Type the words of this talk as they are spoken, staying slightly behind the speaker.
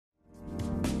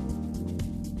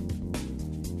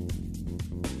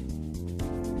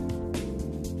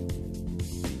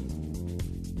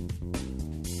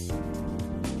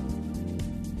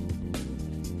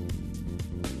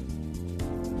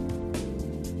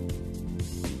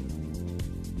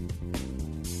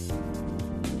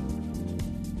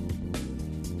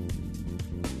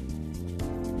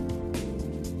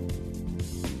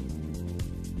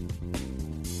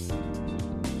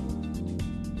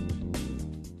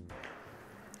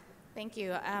Thank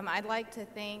you. I'd like to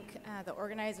thank the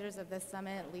organizers of this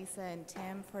summit, Lisa and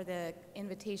Tim, for the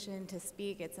invitation to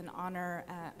speak. It's an honor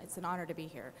to be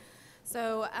here.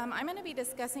 So I'm going to be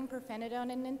discussing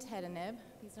Pirfenidone and Nintedanib.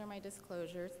 These are my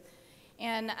disclosures.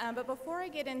 But before I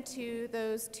get into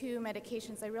those two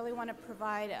medications, I really want to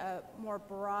provide a more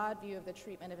broad view of the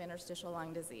treatment of interstitial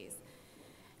lung disease.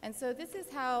 And so this is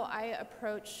how I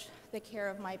approach the care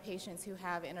of my patients who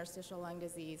have interstitial lung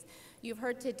disease. You've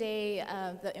heard today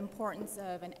the importance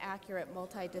of an accurate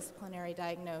multidisciplinary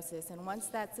diagnosis, and once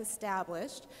that's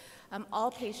established,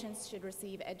 all patients should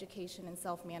receive education and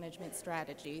self-management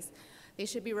strategies. They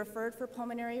should be referred for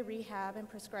pulmonary rehab and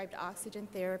prescribed oxygen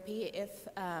therapy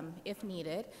if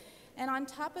needed. And on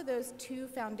top of those two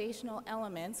foundational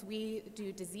elements, we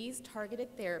do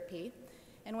disease-targeted therapy.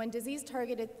 And when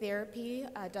disease-targeted therapy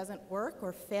doesn't work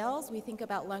or fails, we think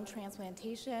about lung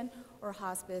transplantation or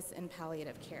hospice and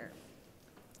palliative care.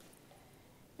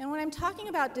 And when I'm talking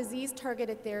about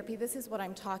disease-targeted therapy, this is what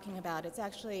I'm talking about. It's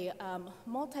actually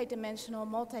multidimensional,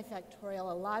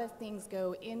 multifactorial. A lot of things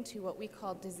go into what we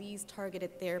call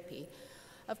disease-targeted therapy.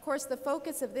 Of course, the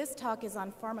focus of this talk is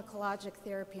on pharmacologic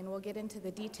therapy, and we'll get into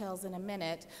the details in a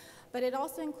minute. But it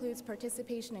also includes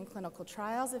participation in clinical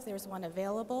trials, if there's one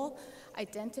available,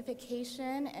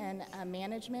 identification and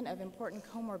management of important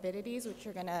comorbidities, which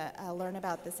you're going to learn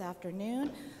about this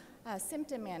afternoon,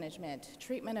 symptom management,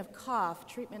 treatment of cough,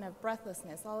 treatment of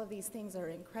breathlessness. All of these things are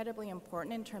incredibly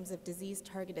important in terms of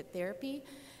disease-targeted therapy.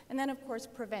 And then, of course,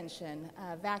 prevention,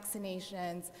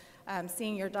 vaccinations,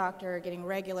 seeing your doctor, getting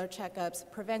regular checkups.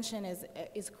 Prevention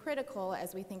is critical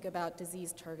as we think about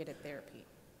disease-targeted therapy.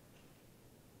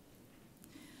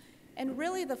 And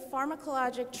really, the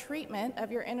pharmacologic treatment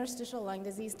of your interstitial lung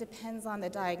disease depends on the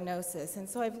diagnosis. And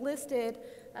so I've listed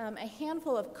a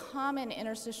handful of common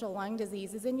interstitial lung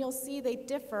diseases, and you'll see they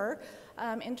differ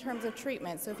in terms of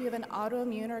treatment. So if you have an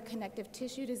autoimmune or connective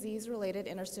tissue disease-related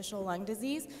interstitial lung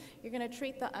disease, you're going to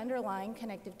treat the underlying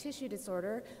connective tissue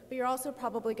disorder, but you're also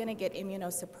probably going to get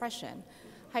immunosuppression.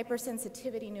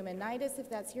 Hypersensitivity pneumonitis, if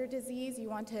that's your disease, you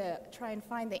want to try and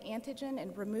find the antigen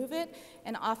and remove it,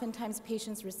 and oftentimes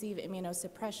patients receive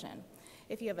immunosuppression.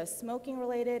 If you have a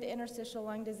smoking-related interstitial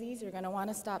lung disease, you're going to want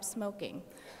to stop smoking.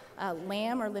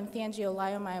 LAM, or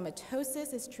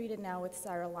lymphangioliomyomatosis, is treated now with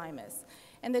sirolimus.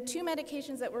 And the two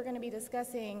medications that we're going to be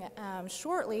discussing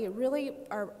shortly really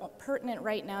are pertinent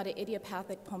right now to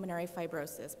idiopathic pulmonary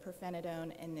fibrosis,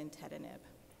 Pirfenidone and Nintedanib.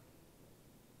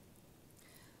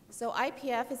 So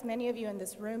IPF, as many of you in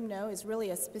this room know, is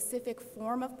really a specific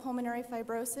form of pulmonary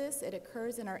fibrosis. It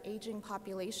occurs in our aging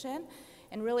population,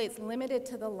 and really it's limited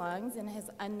to the lungs and has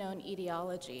unknown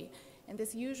etiology. And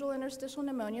this usual interstitial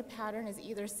pneumonia pattern is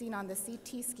either seen on the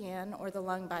CT scan or the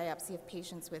lung biopsy of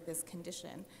patients with this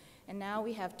condition. And now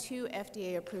we have two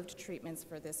FDA-approved treatments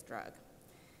for this drug.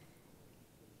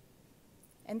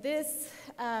 And this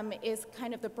is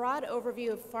kind of the broad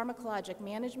overview of pharmacologic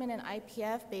management in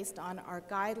IPF based on our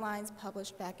guidelines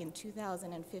published back in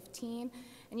 2015.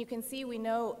 And you can see we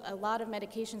know a lot of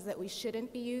medications that we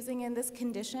shouldn't be using in this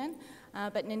condition,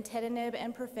 but Nintedanib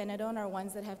and Pirfenidone are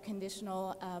ones that have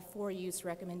conditional for-use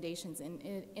recommendations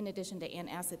in addition to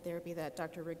antacid therapy that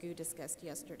Dr. Ragu discussed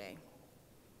yesterday.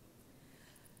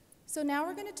 So now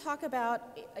we're going to talk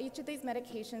about each of these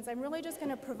medications. I'm really just going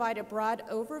to provide a broad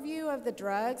overview of the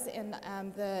drugs and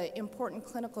the important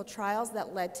clinical trials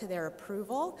that led to their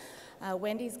approval.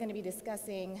 Wendy's going to be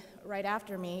discussing right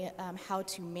after me how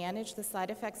to manage the side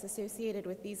effects associated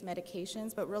with these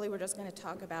medications, but really we're just going to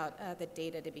talk about the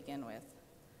data to begin with.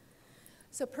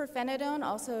 So Pirfenidone,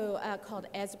 also called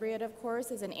Esbriet, of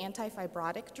course, is an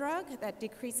antifibrotic drug that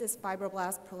decreases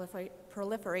fibroblast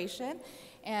proliferation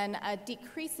and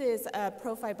decreases a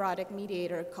profibrotic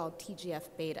mediator called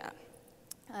TGF-beta.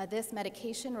 This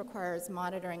medication requires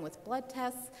monitoring with blood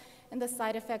tests, and the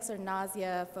side effects are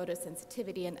nausea,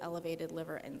 photosensitivity, and elevated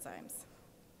liver enzymes.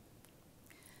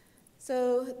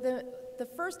 So the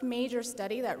first major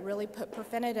study that really put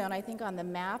Pirfenidone, I think, on the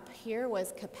map here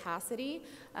was Capacity.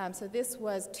 So this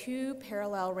was two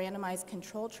parallel randomized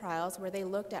control trials where they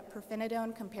looked at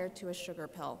Pirfenidone compared to a sugar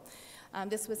pill.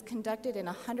 This was conducted in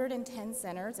 110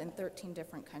 centers in 13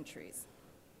 different countries.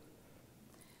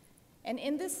 And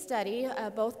in this study,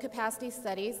 both Capacity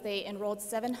studies, they enrolled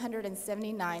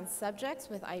 779 subjects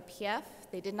with IPF.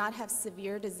 They did not have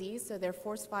severe disease, so their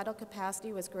forced vital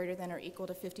capacity was greater than or equal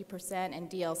to 50%, and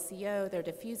DLCO, their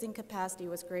diffusing capacity,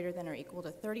 was greater than or equal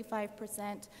to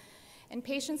 35%. And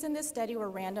patients in this study were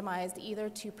randomized either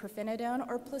to Pirfenidone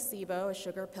or placebo, a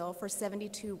sugar pill, for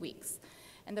 72 weeks.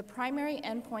 And the primary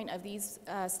endpoint of these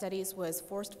studies was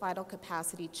forced vital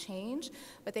capacity change,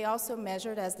 but they also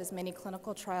measured, as does many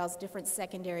clinical trials, different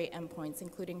secondary endpoints,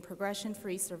 including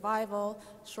progression-free survival,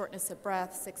 shortness of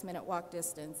breath, 6-minute walk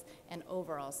distance, and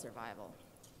overall survival.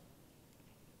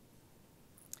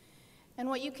 And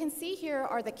what you can see here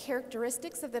are the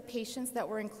characteristics of the patients that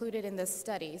were included in this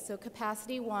study. So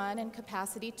capacity 1 and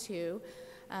capacity 2.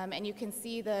 And you can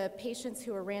see the patients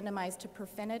who are randomized to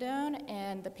pirfenidone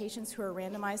and the patients who are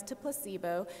randomized to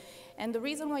placebo. And the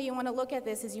reason why you want to look at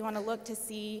this is you want to look to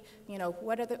see, who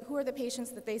are the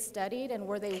patients that they studied, and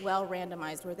were they well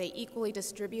randomized? Were they equally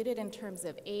distributed in terms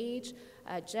of age,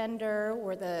 gender?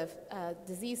 Were the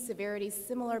disease severity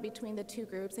similar between the two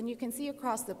groups? And you can see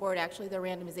across the board, actually, the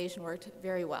randomization worked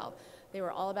very well. They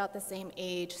were all about the same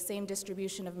age, same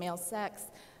distribution of male sex,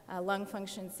 lung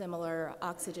function similar,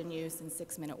 oxygen use, and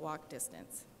 6-minute walk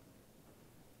distance.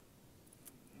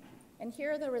 And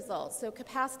here are the results. So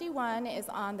capacity 1 is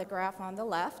on the graph on the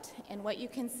left, and what you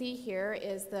can see here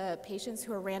is the patients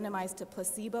who are randomized to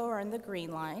placebo are in the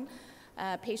green line.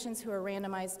 Patients who are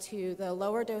randomized to the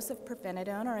lower dose of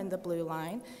pirfenidone are in the blue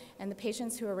line, and the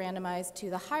patients who are randomized to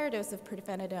the higher dose of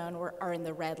pirfenidone are in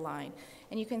the red line.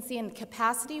 And you can see in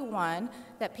capacity 1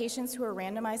 that patients who are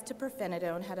randomized to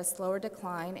pirfenidone had a slower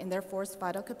decline in their forced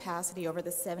vital capacity over the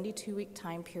 72-week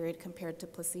time period compared to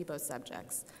placebo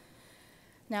subjects.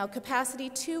 Now, capacity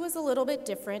 2 was a little bit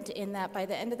different in that by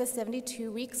the end of the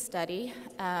 72-week study,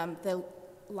 the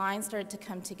lines started to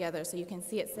come together. So you can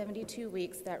see at 72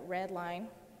 weeks, that red line,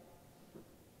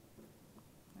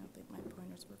 I don't think my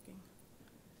pointer's working.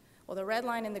 Well, the red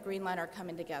line and the green line are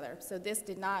coming together. So this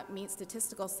did not meet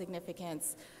statistical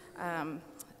significance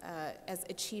as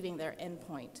achieving their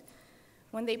endpoint.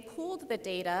 When they pooled the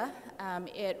data,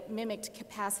 it mimicked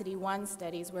capacity 1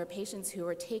 studies where patients who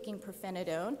were taking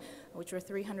pirfenidone, which were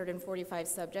 345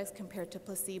 subjects compared to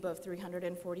placebo of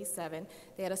 347,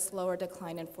 they had a slower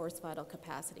decline in forced vital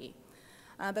capacity.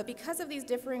 But because of these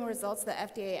differing results, the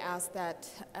FDA asked that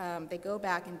they go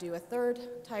back and do a third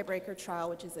tiebreaker trial,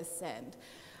 which is ASCEND.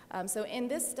 So in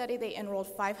this study, they enrolled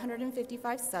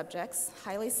 555 subjects,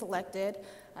 highly selected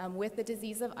with the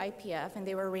disease of IPF, and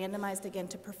they were randomized again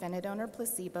to pirfenidone or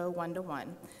placebo 1-to-1.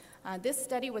 This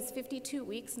study was 52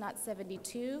 weeks, not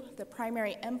 72. The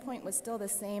primary endpoint was still the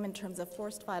same in terms of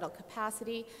forced vital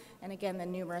capacity, and again, the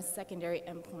numerous secondary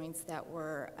endpoints that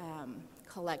were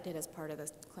collected as part of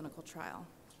this clinical trial.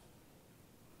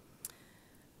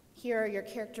 Here are your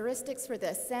characteristics for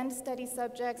the ASCEND study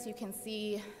subjects. You can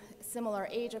see similar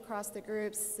age across the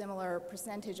groups, similar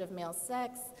percentage of male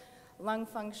sex, lung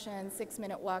function,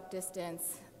 6-minute walk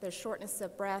distance, their shortness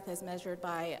of breath as measured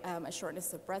by a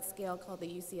shortness of breath scale called the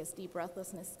UCSD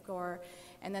breathlessness score,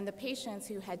 and then the patients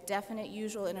who had definite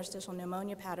usual interstitial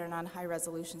pneumonia pattern on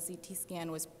high-resolution CT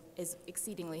scan is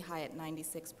exceedingly high at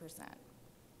 96%.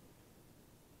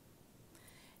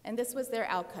 And this was their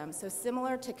outcome. So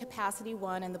similar to capacity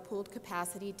 1 and the pooled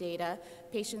capacity data,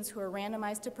 patients who were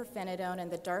randomized to pirfenidone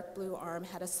in the dark blue arm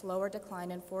had a slower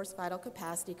decline in forced vital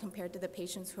capacity compared to the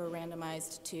patients who were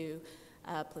randomized to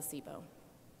placebo.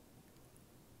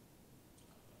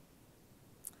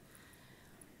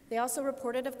 They also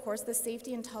reported, of course, the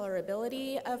safety and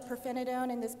tolerability of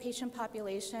pirfenidone in this patient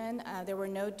population. There were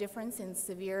no difference in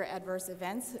severe adverse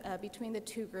events between the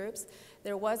two groups.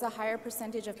 There was a higher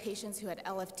percentage of patients who had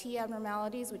LFT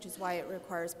abnormalities, which is why it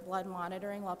requires blood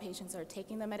monitoring while patients are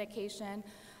taking the medication.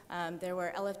 There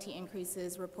were LFT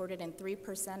increases reported in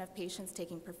 3% of patients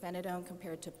taking pirfenidone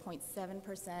compared to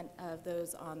 0.7% of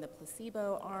those on the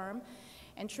placebo arm.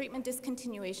 And treatment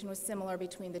discontinuation was similar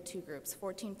between the two groups,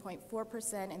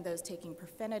 14.4% in those taking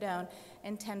pirfenidone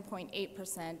and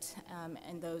 10.8%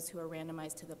 in those who are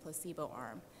randomized to the placebo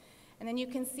arm. And then you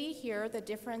can see here the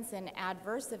difference in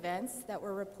adverse events that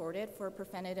were reported for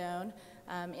pirfenidone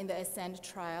in the ASCEND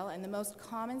trial. And the most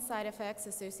common side effects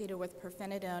associated with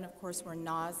pirfenidone, of course, were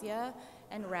nausea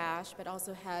and rash, but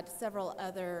also had several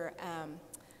other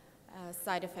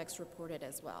side effects reported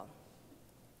as well.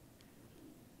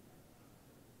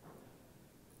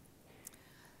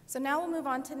 So now we'll move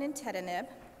on to Nintedanib.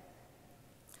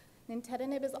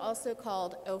 Nintedanib is also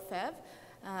called OFEV,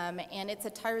 and it's a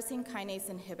tyrosine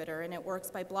kinase inhibitor, and it works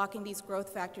by blocking these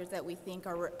growth factors that we think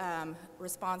are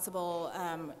responsible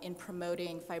in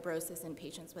promoting fibrosis in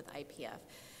patients with IPF.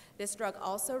 This drug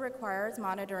also requires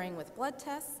monitoring with blood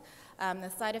tests. The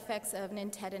side effects of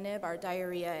Nintedanib are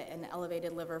diarrhea and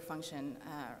elevated liver function,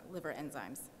 liver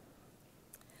enzymes.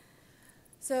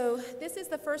 So this is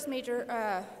the first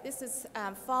major, this is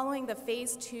following the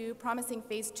promising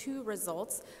phase 2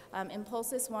 results.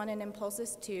 Impulsus 1 and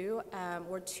Impulsus 2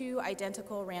 were two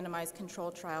identical randomized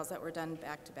controlled trials that were done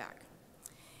back to back.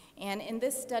 And in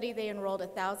this study, they enrolled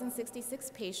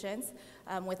 1,066 patients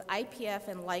with IPF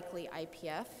and likely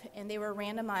IPF, and they were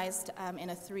randomized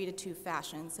in a 3-to-2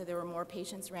 fashion. So there were more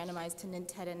patients randomized to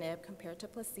Nintedanib compared to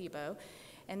placebo.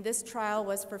 And this trial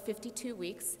was for 52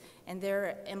 weeks, and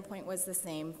their endpoint was the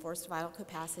same, forced vital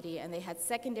capacity, and they had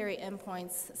secondary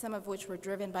endpoints, some of which were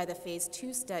driven by the phase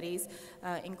 2 studies,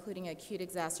 including acute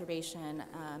exacerbation,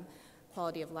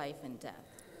 quality of life, and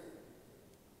death.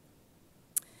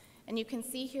 And you can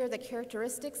see here the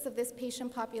characteristics of this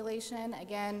patient population.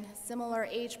 Again, similar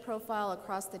age profile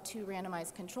across the 2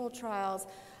 randomized control trials.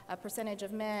 A percentage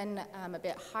of men a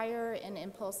bit higher in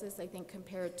impulses, I think,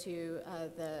 compared to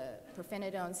the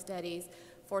Pirfenidone studies.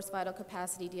 Forced vital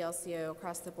capacity, DLCO,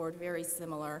 across the board, very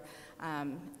similar.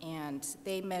 And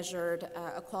they measured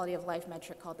a quality of life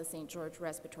metric called the St. George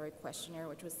Respiratory Questionnaire,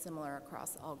 which was similar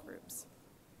across all groups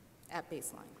at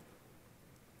baseline.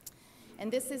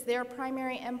 And this is their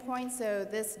primary endpoint, so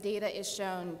this data is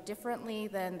shown differently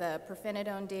than the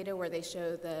Pirfenidone data where they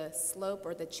show the slope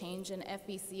or the change in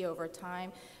FVC over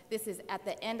time. This is at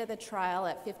the end of the trial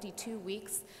at 52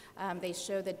 weeks. They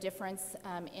show the difference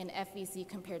in FVC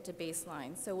compared to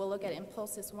baseline. So we'll look at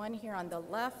Impulsus 1 here on the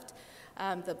left.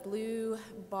 The blue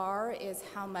bar is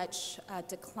how much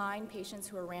decline patients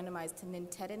who are randomized to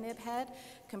Nintedanib had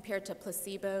compared to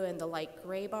placebo in the light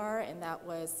gray bar, and that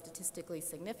was statistically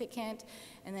significant.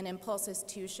 And then Impulsus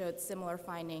 2 showed similar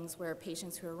findings where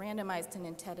patients who were randomized to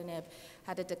Nintedanib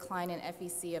had a decline in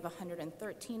FVC of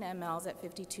 113 mLs at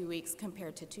 52 weeks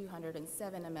compared to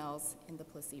 207 mLs in the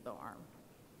placebo arm,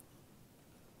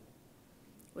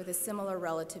 with a similar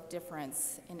relative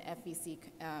difference in FVC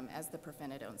as the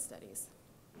Pirfenidone studies.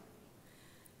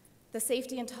 The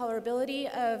safety and tolerability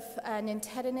of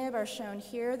Nintedanib are shown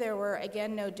here. There were,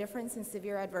 again, no difference in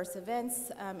severe adverse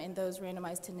events in those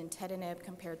randomized to Nintedanib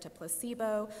compared to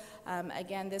placebo.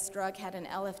 Again, this drug had an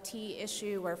LFT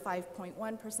issue where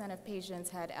 5.1% of patients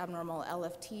had abnormal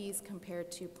LFTs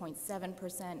compared to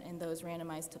 0.7% in those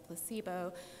randomized to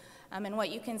placebo. And what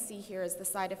you can see here is the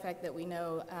side effect that we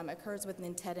know occurs with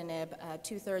Nintedanib.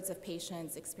 2/3 of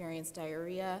patients experience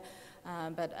diarrhea,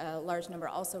 but a large number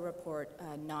also report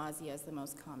nausea as the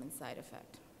most common side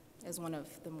effect, as one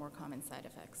of the more common side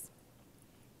effects.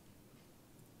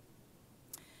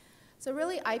 So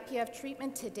really, IPF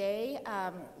treatment today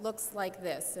looks like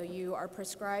this. So you are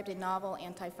prescribed a novel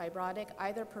antifibrotic,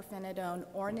 either Pirfenidone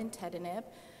or Nintedanib.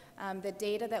 The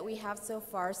data that we have so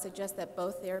far suggests that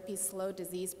both therapies slow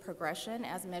disease progression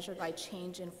as measured by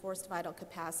change in forced vital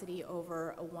capacity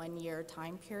over a 1-year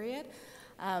time period.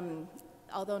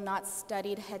 Although not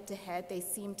studied head-to-head, they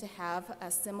seem to have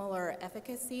a similar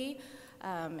efficacy,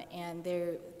 and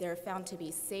they're found to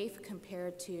be safe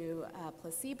compared to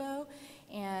placebo,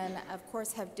 and of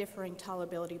course have differing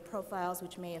tolerability profiles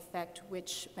which may affect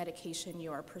which medication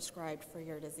you are prescribed for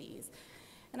your disease.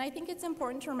 And I think it's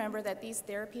important to remember that these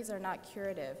therapies are not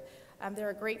curative.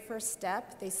 They're a great first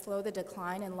step. They slow the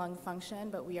decline in lung function,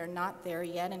 but we are not there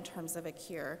yet in terms of a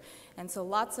cure. And so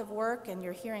lots of work, and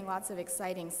you're hearing lots of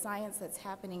exciting science that's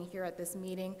happening here at this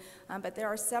meeting, but there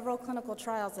are several clinical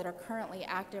trials that are currently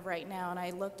active right now, and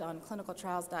I looked on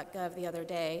clinicaltrials.gov the other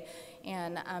day,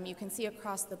 and you can see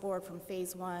across the board from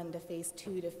phase 1 to phase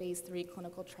 2 to phase 3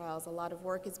 clinical trials, a lot of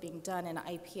work is being done in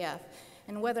IPF.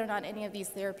 And whether or not any of these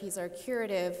therapies are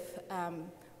curative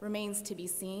remains to be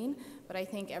seen, but I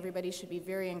think everybody should be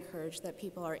very encouraged that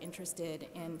people are interested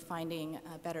in finding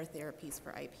better therapies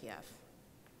for IPF.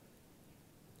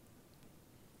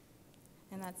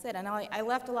 And that's it. And I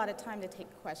left a lot of time to take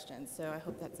questions, so I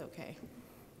hope that's okay.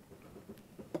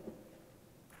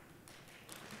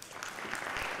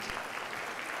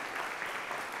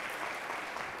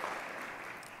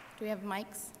 Do we have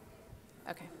mics?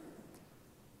 Okay.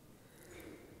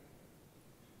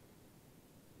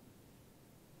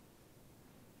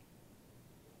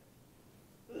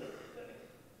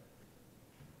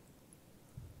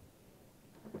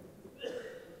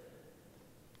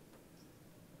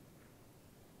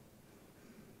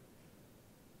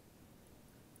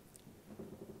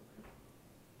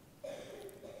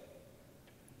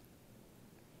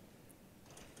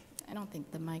 I don't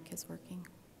think the mic is working.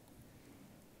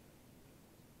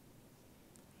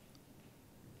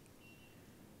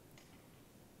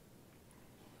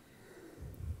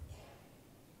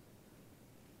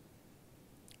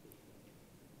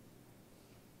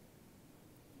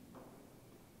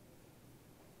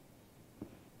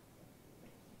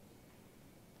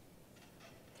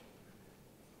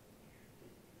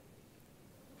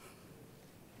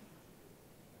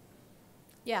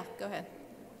 Yeah, go ahead.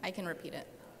 I can repeat it.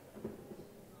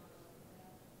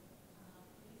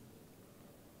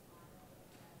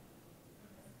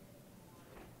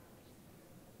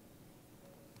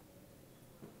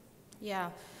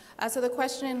 Yeah. So the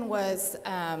question was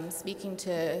speaking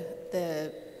to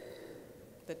the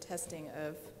testing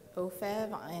of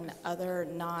OFEV and other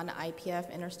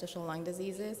non-IPF interstitial lung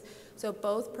diseases. So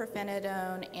both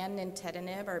Pirfenidone and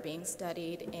Nintedanib are being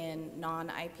studied in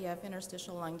non-IPF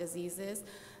interstitial lung diseases,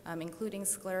 including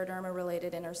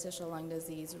scleroderma-related interstitial lung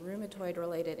disease,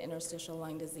 rheumatoid-related interstitial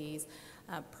lung disease,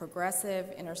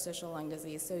 progressive interstitial lung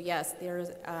disease. So yes,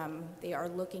 they are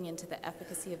looking into the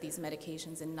efficacy of these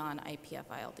medications in non-IPF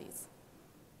ILDs.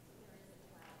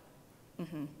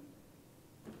 Mm-hmm.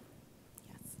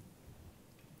 Yes.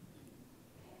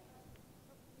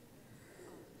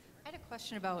 I had a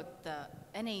question about the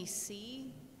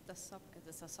NAC,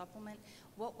 it's a supplement.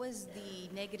 What was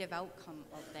the negative outcome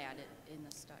of that in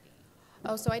the study?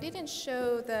 Oh, so I didn't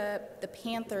show the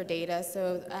Panther data.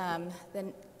 So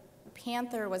the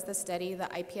Panther was the study the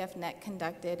IPF-NET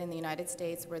conducted in the United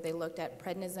States where they looked at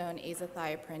prednisone,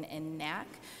 azathioprine, and NAC.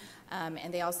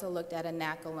 And they also looked at a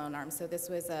NAC alone arm. So this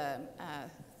was a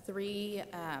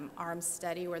three-arm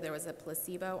study where there was a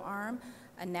placebo arm,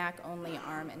 a NAC-only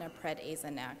arm, and a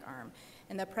pred-aza-NAC arm.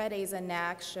 And the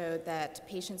pred-aza-NAC showed that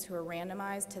patients who were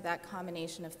randomized to that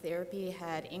combination of therapy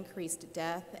had increased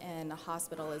death and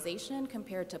hospitalization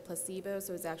compared to placebo,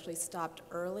 so it was actually stopped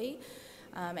early.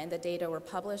 And the data were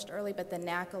published early, but the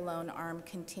NAC alone arm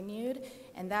continued,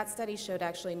 and that study showed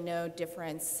actually no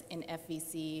difference in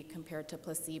FVC compared to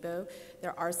placebo.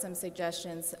 There are some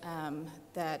suggestions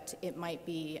that it might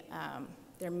be,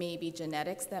 there may be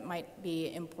genetics that might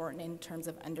be important in terms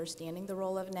of understanding the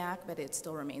role of NAC, but it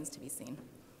still remains to be seen.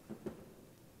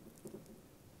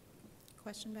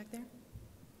 Question back there?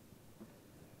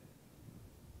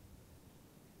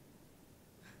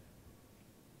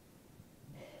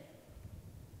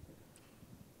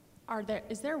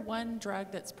 Is there one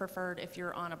drug that's preferred if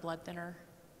you're on a blood thinner?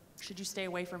 Should you stay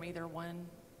away from either one?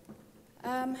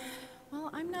 Well,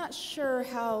 I'm not sure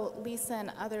how Lisa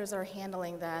and others are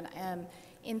handling that.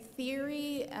 In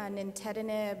theory,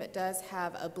 Nintedanib does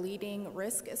have a bleeding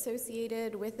risk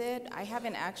associated with it. I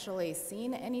haven't actually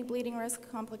seen any bleeding risk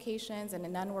complications, and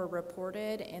none were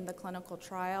reported in the clinical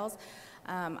trials.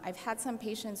 I've had some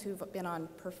patients who've been on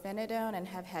Pirfenidone and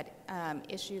have had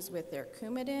issues with their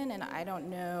Coumadin, and I don't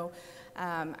know,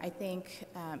 I think,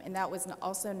 and that was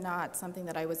also not something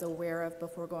that I was aware of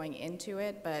before going into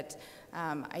it, but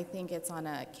I think it's on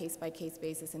a case-by-case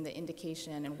basis in the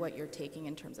indication and what you're taking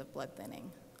in terms of blood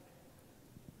thinning.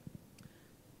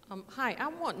 Hi,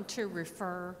 I'm wanting to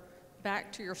refer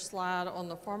back to your slide on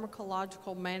the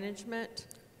pharmacological management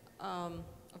of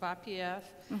IPF,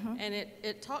 and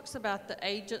it talks about the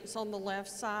agents on the left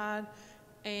side,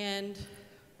 and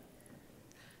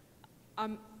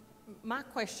my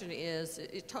question is,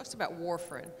 it talks about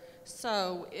warfarin.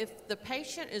 So if the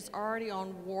patient is already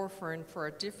on warfarin for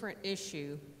a different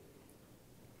issue,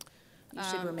 you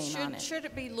should remain on it. Should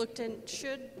it be looked in,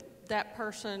 should that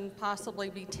person possibly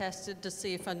be tested to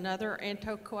see if another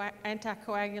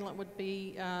anticoagulant would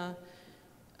be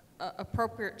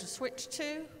appropriate to switch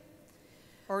to?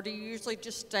 Or do you usually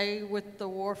just stay with the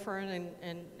warfarin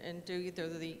and do either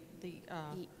the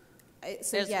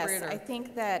So yes, I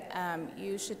think that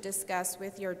you should discuss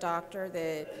with your doctor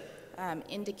the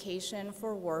indication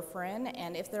for warfarin,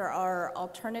 and if there are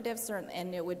alternatives,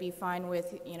 and it would be fine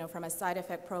with, you know, from a side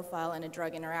effect profile and a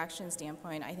drug interaction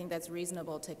standpoint, I think that's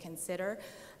reasonable to consider.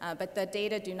 But the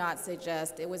data do not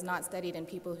suggest, it was not studied in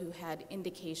people who had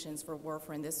indications for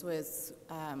warfarin. This was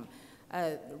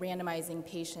randomizing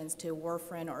patients to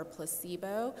warfarin or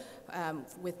placebo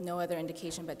with no other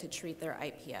indication but to treat their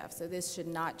IPF. So this should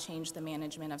not change the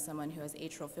management of someone who has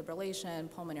atrial fibrillation,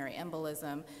 pulmonary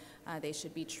embolism. They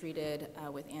should be treated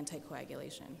with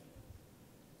anticoagulation.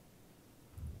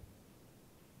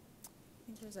 I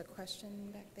think there's a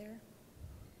question back there.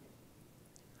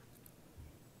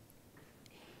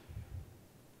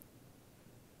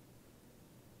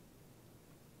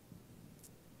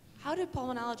 How do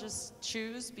pulmonologists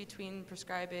choose between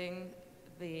prescribing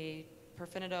the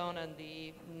Pirfenidone and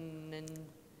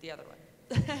the other one?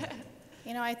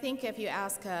 You know, I think if you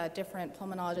ask different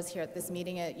pulmonologists here at this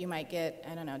meeting, you might get,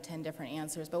 I don't know, 10 different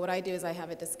answers. But what I do is I have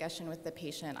a discussion with the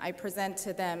patient. I present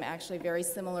to them actually very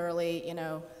similarly, you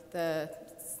know, the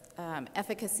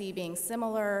efficacy being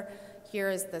similar. Here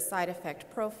is the side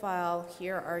effect profile.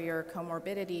 Here are your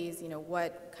comorbidities. You know,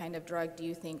 what kind of drug do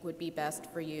you think would be best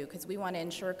for you? Because we want to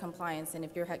ensure compliance. And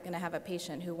if you're going to have a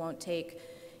patient who won't take,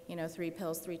 you know, 3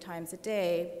 pills 3 times a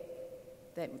day,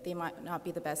 that they might not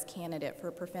be the best candidate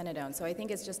for Pirfenidone. So I think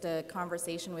it's just a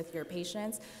conversation with your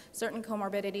patients. Certain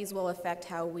comorbidities will affect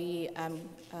how we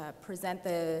present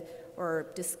or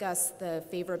discuss the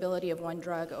favorability of one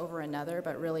drug over another,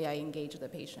 but really I engage the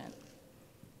patient.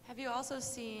 Have you also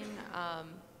seen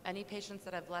any patients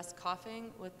that have less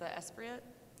coughing with the Esbriet?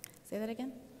 Say that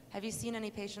again? Have you seen any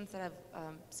patients that have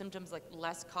symptoms like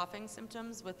less coughing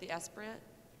symptoms with the Esbriet?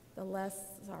 The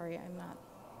less, sorry, I'm not.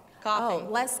 Coughing.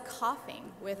 Oh, less coughing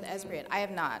with Esbriet. I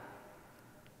have not.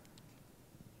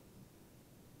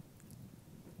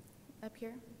 Up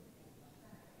here?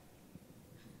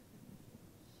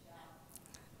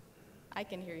 I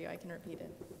can hear you. I can repeat it.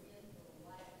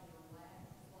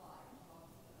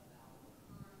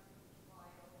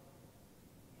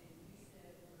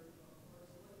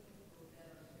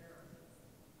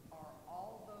 Are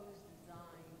all those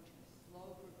designed to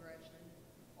slow progression,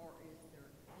 or is there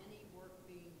any work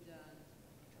being done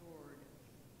toward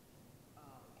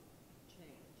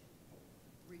change,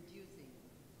 reducing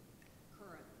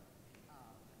current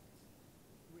status?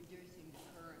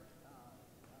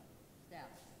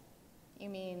 You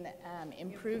mean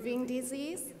improving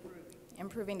disease?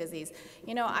 Improving disease.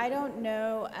 You know, I don't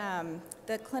know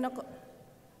the clinical.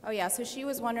 Oh yeah, so she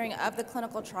was wondering, of the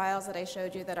clinical trials that I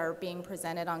showed you that are being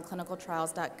presented on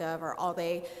clinicaltrials.gov,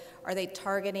 are they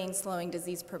targeting slowing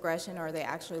disease progression, or are they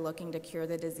actually looking to cure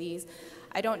the disease?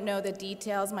 I don't know the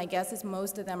details. My guess is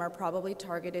most of them are probably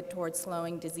targeted towards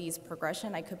slowing disease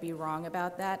progression. I could be wrong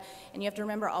about that. And you have to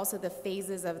remember also the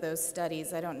phases of those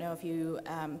studies. I don't know if you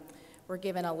were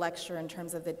given a lecture in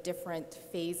terms of the different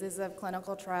phases of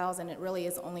clinical trials, and it really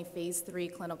is only phase 3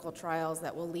 clinical trials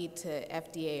that will lead to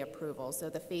FDA approval. So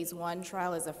the phase 1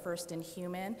 trial is a first in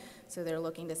human, so they're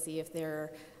looking to see if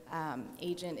their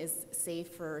agent is safe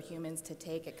for humans to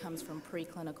take. It comes from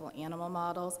preclinical animal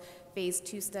models. Phase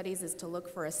 2 studies is to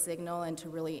look for a signal and to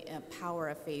really empower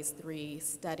a phase 3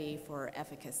 study for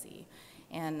efficacy.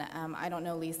 And I don't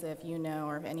know, Lisa, if you know,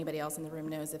 or if anybody else in the room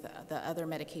knows, if the other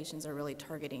medications are really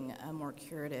targeting a more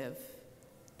curative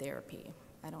therapy.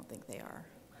 I don't think they are.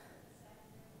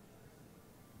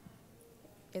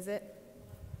 Is it?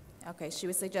 Okay, she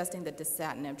was suggesting the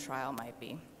Nintedanib trial might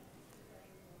be.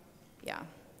 Yeah.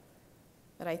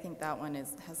 But I think that one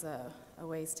has a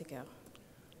ways to go.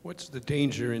 What's the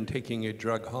danger in taking a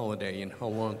drug holiday, and how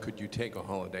long could you take a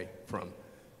holiday from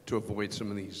to avoid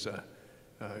some of these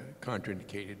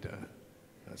contraindicated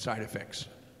side effects?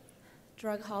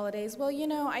 Drug holidays. Well, you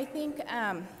know, I think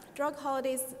drug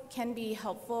holidays can be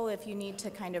helpful if you need to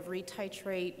kind of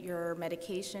retitrate your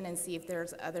medication and see if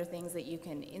there's other things that you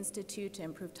can institute to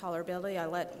improve tolerability. I'll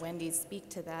let Wendy speak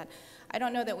to that. I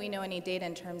don't know that we know any data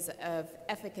in terms of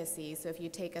efficacy. So if you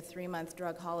take a 3-month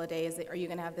drug holiday, are you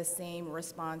going to have the same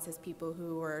response as people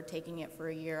who are taking it for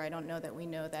a year? I don't know that we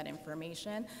know that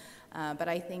information. But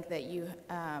I think that you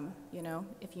know,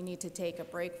 if you need to take a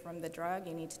break from the drug,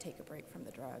 you need to take a break from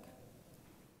the drug.